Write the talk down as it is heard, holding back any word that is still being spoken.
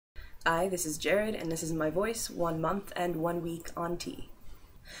Hi, this is Jared, and this is my voice, 1 month and 1 week on tea.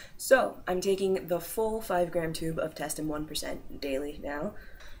 So, I'm taking the full 5-gram tube of Testim 1% daily now.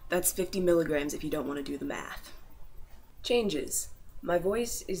 That's 50 milligrams if you don't want to do the math. Changes. My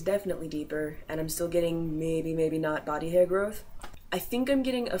voice is definitely deeper, and I'm still getting maybe not body hair growth. I think I'm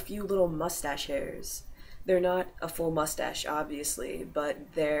getting a few little mustache hairs. They're not a full mustache, obviously,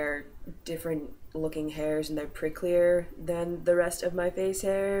 but they're different looking hairs and they're pricklier than the rest of my face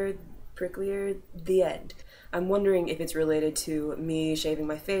hair. Pricklier, the end. I'm wondering if it's related to me shaving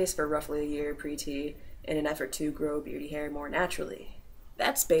my face for roughly a year pre-T in an effort to grow beardy hair more naturally.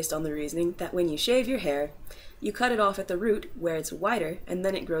 That's based on the reasoning that when you shave your hair, you cut it off at the root where it's wider and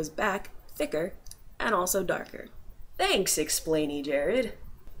then it grows back, thicker, and also darker. Thanks, explainy Jared.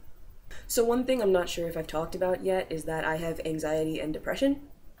 So one thing I'm not sure if I've talked about yet is that I have anxiety and depression.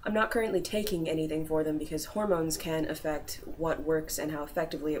 I'm not currently taking anything for them because hormones can affect what works and how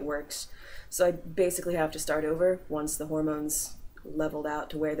effectively it works. So I basically have to start over once the hormones leveled out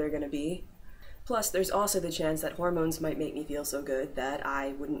to where they're going to be. Plus, there's also the chance that hormones might make me feel so good that I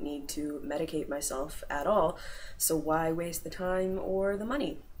wouldn't need to medicate myself at all, so why waste the time or the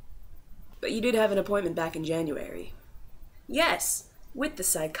money? But you did have an appointment back in January. Yes, with the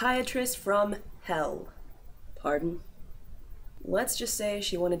psychiatrist from hell. Pardon? Let's just say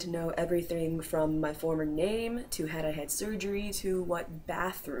she wanted to know everything from my former name to had I had surgery to what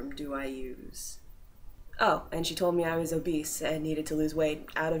bathroom do I use. Oh, and she told me I was obese and needed to lose weight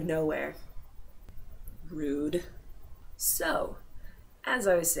out of nowhere. Rude. So, as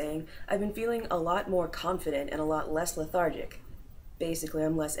I was saying, I've been feeling a lot more confident and a lot less lethargic. Basically,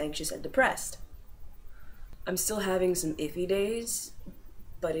 I'm less anxious and depressed. I'm still having some iffy days,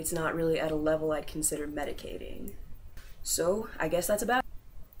 but it's not really at a level I'd consider medicating. So, I guess that's about it.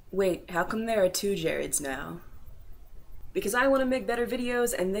 Wait, how come there are 2 Jareds now? Because I want to make better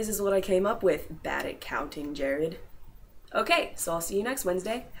videos, and this is what I came up with. Bad at counting, Jared. Okay, so I'll see you next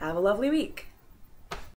Wednesday. Have a lovely week.